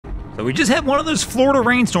So we just had one of those Florida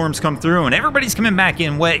rainstorms come through and everybody's coming back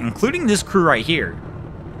in wet, including this crew right here.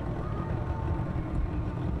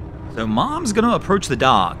 So Mom's gonna approach the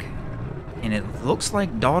dock, and it looks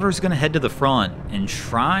like Daughter's gonna head to the front and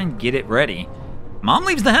try and get it ready. Mom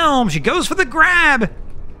leaves the helm, she goes for the grab.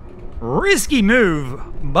 Risky move,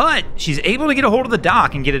 but she's able to get a hold of the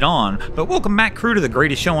dock and get it on. But welcome back, crew, to the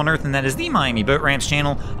greatest show on earth, and that is the Miami Boat Ramps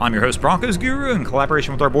channel. I'm your host, Broncos Guru, in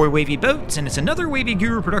collaboration with our boy Wavy Boats, and it's another Wavy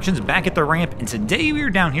Guru Productions back at the ramp, and today we are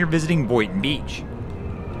down here visiting Boynton Beach.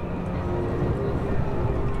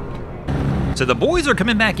 So the boys are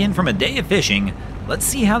coming back in from a day of fishing. Let's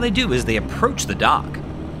see how they do as they approach the dock.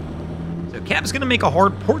 So Cap's gonna make a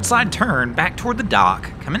hard portside turn back toward the dock,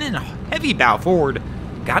 coming in heavy bow forward.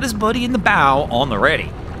 Got his buddy in the bow on the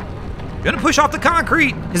ready. Gonna push off the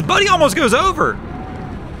concrete. His buddy almost goes over.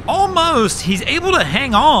 Almost. He's able to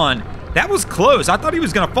hang on. That was close. I thought he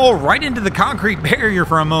was gonna fall right into the concrete barrier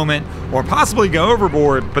for a moment or possibly go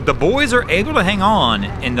overboard, but the boys are able to hang on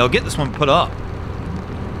and they'll get this one put up.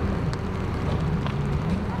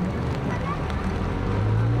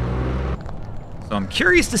 So I'm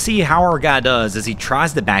curious to see how our guy does as he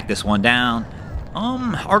tries to back this one down.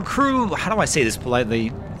 Our crew, how do I say this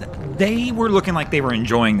politely? They were looking like they were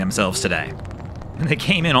enjoying themselves today. And they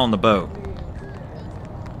came in on the boat.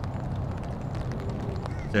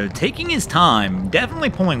 So taking his time, definitely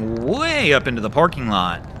pulling way up into the parking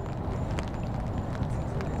lot.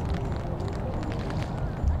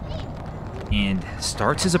 And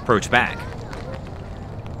starts his approach back.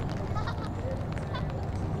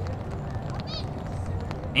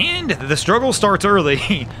 And the struggle starts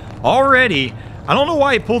early. Already. I don't know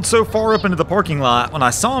why he pulled so far up into the parking lot. When I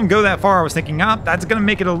saw him go that far, I was thinking, that's going to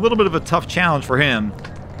make it a little bit of a tough challenge for him.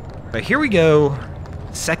 But here we go.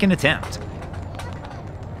 Second attempt.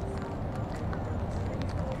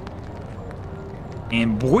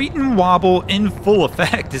 And Boynton wobble in full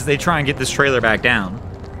effect as they try and get this trailer back down.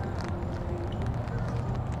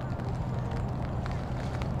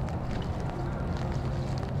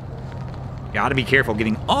 Gotta be careful,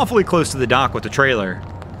 getting awfully close to the dock with the trailer.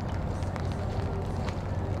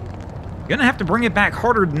 Gonna have to bring it back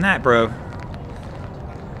harder than that, bro.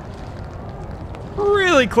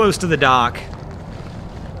 Really close to the dock.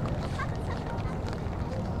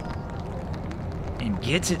 And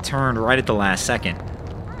gets it turned right at the last second.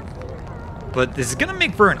 But this is gonna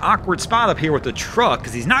make for an awkward spot up here with the truck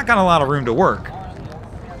because he's not got a lot of room to work.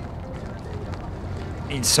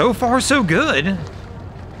 And so far, so good.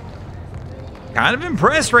 Kind of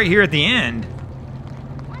impressed right here at the end.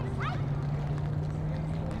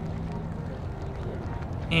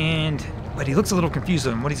 But he looks a little confused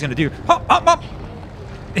on what he's going to do. Hop, hop, hop!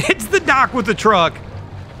 Hits the dock with the truck.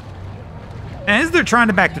 As they're trying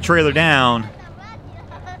to back the trailer down,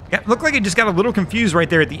 looked like it just got a little confused right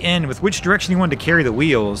there at the end with which direction he wanted to carry the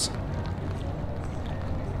wheels.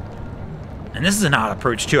 And this is an odd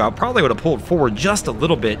approach too. I probably would have pulled forward just a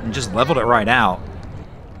little bit and just leveled it right out.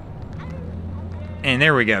 And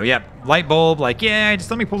there we go. Yep, light bulb. Like, yeah, just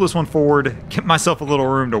let me pull this one forward, get myself a little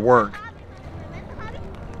room to work.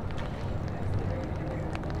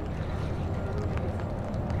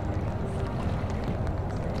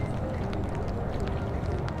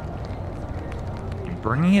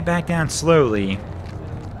 Bringing it back down slowly.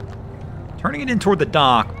 Turning it in toward the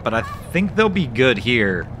dock, but I think they'll be good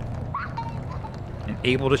here. And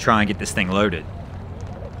able to try and get this thing loaded.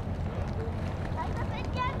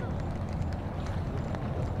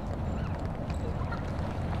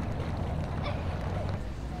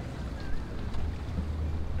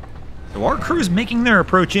 So our crew's making their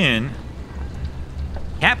approach in.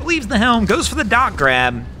 Cap leaves the helm, goes for the dock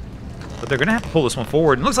grab. But they're going to have to pull this one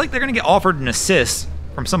forward. And looks like they're going to get offered an assist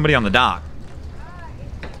from somebody on the dock.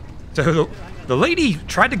 So the lady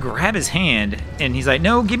tried to grab his hand, and he's like,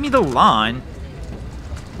 no, give me the line.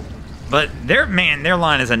 But their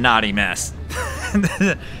line is a knotty mess.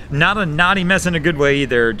 Not a knotty mess in a good way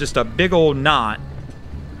either, just a big old knot.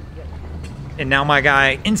 And now my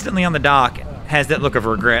guy instantly on the dock has that look of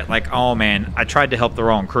regret, like, oh man, I tried to help the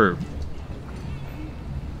wrong crew.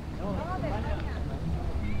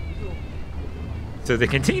 So they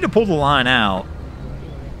continue to pull the line out.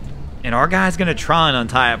 And our guy's going to try and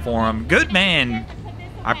untie it for him. Good man.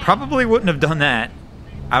 I probably wouldn't have done that.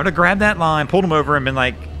 I would have grabbed that line, pulled him over, and been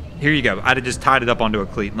like, here you go. I'd have just tied it up onto a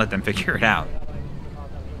cleat and let them figure it out.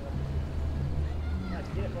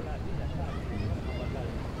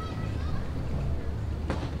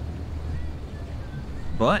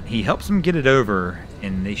 But he helps them get it over,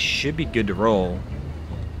 and they should be good to roll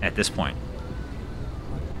at this point.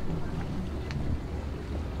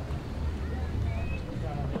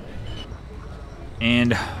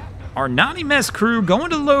 And our Naughty Mess crew going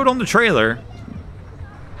to load on the trailer.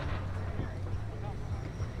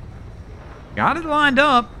 Got it lined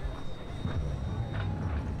up.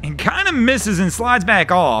 And kind of misses and slides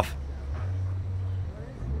back off.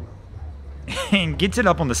 And gets it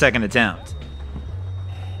up on the second attempt.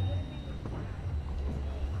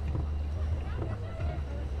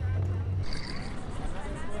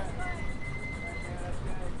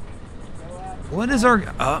 What is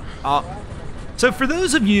our... So for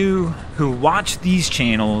those of you who watch these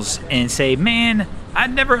channels and say, man,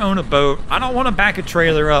 I'd never own a boat, I don't want to back a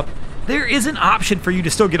trailer up, there is an option for you to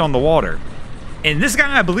still get on the water. And this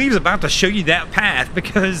guy, I believe, is about to show you that path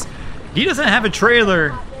because he doesn't have a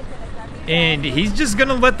trailer and he's just going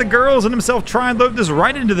to let the girls and himself try and load this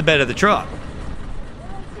right into the bed of the truck.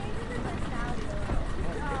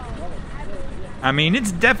 I mean,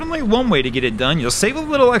 it's definitely one way to get it done. You'll save a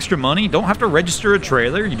little extra money. You don't have to register a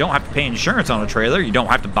trailer. You don't have to pay insurance on a trailer. You don't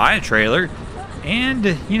have to buy a trailer.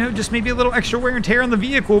 And, you know, just maybe a little extra wear and tear on the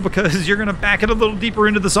vehicle because you're going to back it a little deeper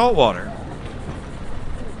into the saltwater.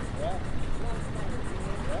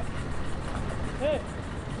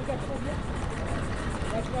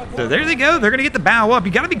 So there they go. They're going to get the bow up.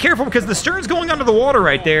 You got to be careful because the stern's going under the water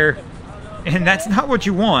right there. And that's not what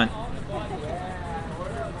you want.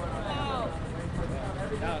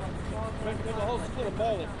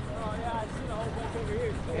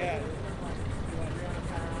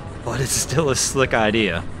 But it's still a slick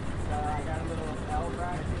idea.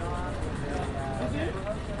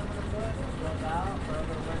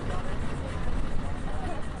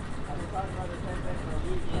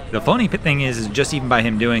 The funny thing is just even by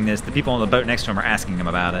him doing this, the people on the boat next to him are asking him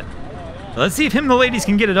about it. Let's see if him and the ladies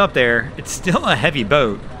can get it up there. It's still a heavy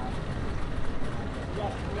boat.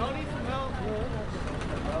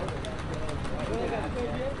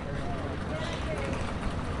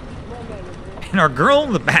 And our girl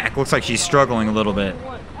in the back looks like she's struggling a little bit.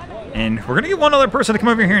 And we're going to get one other person to come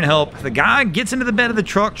over here and help. The guy gets into the bed of the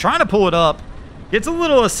truck, trying to pull it up. Gets a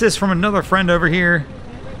little assist from another friend over here.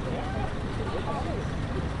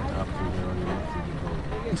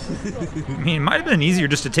 I mean, it might have been easier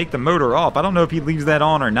just to take the motor off. I don't know if he leaves that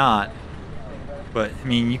on or not. But, I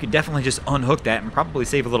mean, you could definitely just unhook that and probably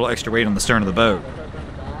save a little extra weight on the stern of the boat.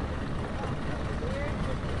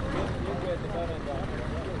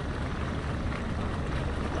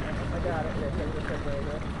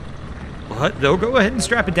 But they'll go ahead and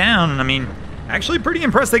strap it down. And, I mean, actually pretty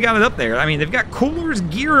impressed they got it up there. I mean, they've got coolers,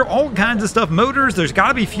 gear, all kinds of stuff, motors. There's got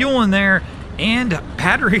to be fuel in there and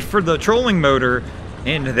battery for the trolling motor.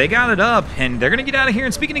 And they got it up, and they're going to get out of here.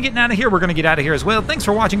 And speaking of getting out of here, we're going to get out of here as well. Thanks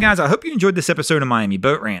for watching, guys. I hope you enjoyed this episode of Miami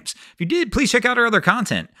Boat Ramps. If you did, please check out our other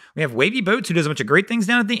content. We have Wavy Boats, who does a bunch of great things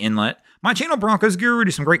down at the inlet. My channel, Broncos Guru, do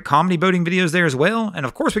some great comedy boating videos there as well. And,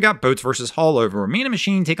 of course, we got Boats versus Haulover, where me and a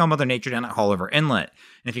machine take on Mother Nature down at Haulover Inlet.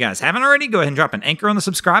 And if you guys haven't already, go ahead and drop an anchor on the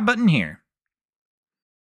subscribe button here.